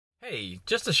Hey,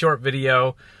 just a short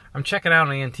video. I'm checking out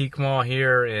an antique mall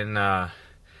here in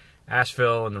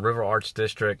Asheville in the River Arch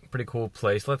District. Pretty cool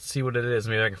place. Let's see what it is.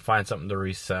 Maybe I can find something to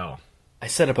resell. I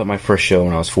set up at my first show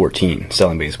when I was 14,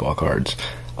 selling baseball cards.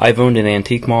 I've owned an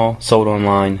antique mall, sold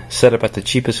online, set up at the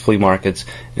cheapest flea markets,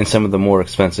 and some of the more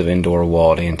expensive indoor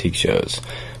walled antique shows.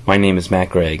 My name is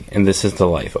Matt Gregg, and this is the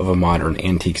life of a modern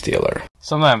antiques dealer.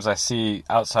 Sometimes I see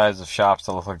outsides of shops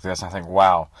that look like this, and I think,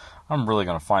 wow, I'm really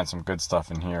going to find some good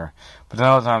stuff in here. But then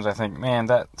other times I think, man,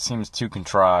 that seems too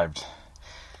contrived.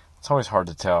 It's always hard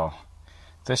to tell.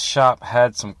 This shop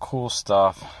had some cool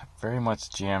stuff, very much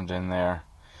jammed in there.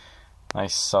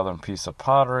 Nice southern piece of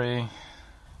pottery.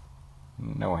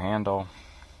 No handle.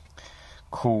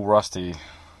 Cool rusty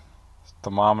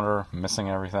thermometer, missing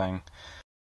everything.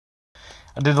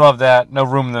 I did love that. No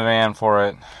room in the van for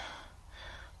it.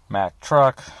 Mack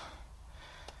truck.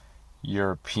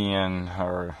 European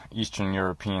or Eastern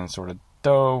European sort of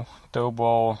dough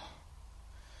bowl.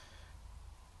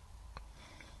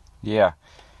 Yeah.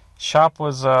 Shop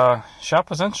was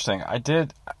interesting. I do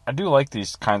like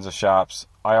these kinds of shops.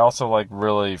 I also like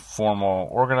really formal,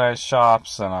 organized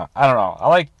shops, and I don't know. I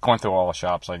like going through all the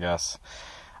shops, I guess.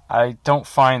 I don't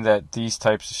find that these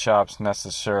types of shops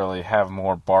necessarily have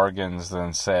more bargains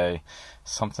than, say,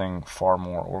 something far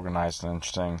more organized and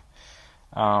interesting.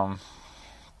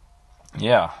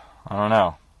 Yeah, I don't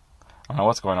know. I don't know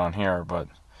what's going on here, but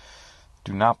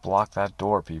do not block that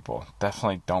door, people.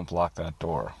 Definitely don't block that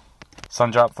door.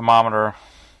 Sun drop thermometer.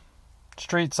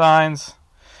 Street signs.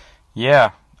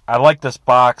 Yeah, I like this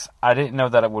box. I didn't know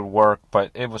that it would work,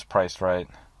 but it was priced right.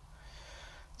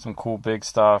 Some cool big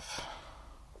stuff.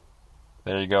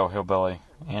 There you go, Hillbilly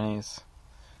Annie's.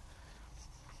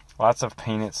 Lots of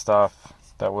painted stuff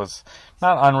that was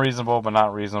not unreasonable, but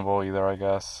not reasonable either, I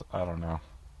guess. I don't know.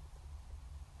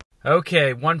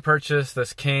 Okay, one purchase,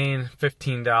 this cane,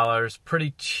 $15,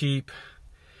 pretty cheap.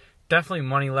 Definitely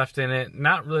money left in it.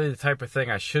 Not really the type of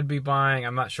thing I should be buying.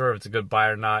 I'm not sure if it's a good buy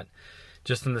or not,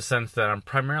 just in the sense that I'm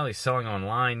primarily selling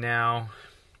online now.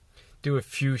 Do a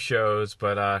few shows,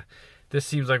 but this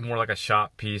seems like more like a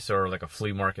shop piece or like a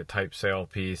flea market type sale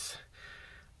piece.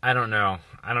 I don't know.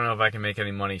 I don't know if I can make any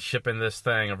money shipping this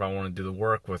thing, or if I want to do the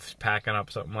work with packing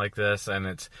up something like this, and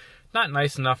it's not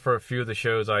nice enough for a few of the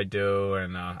shows I do,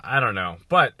 and I don't know.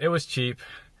 But it was cheap.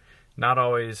 Not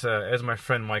always, as my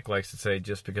friend Mike likes to say,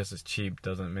 just because it's cheap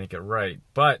doesn't make it right.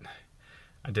 But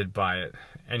I did buy it.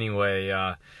 Anyway,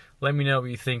 let me know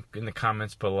what you think in the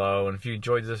comments below. And if you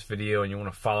enjoyed this video and you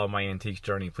want to follow my antiques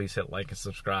journey, please hit like and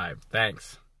subscribe.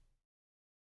 Thanks.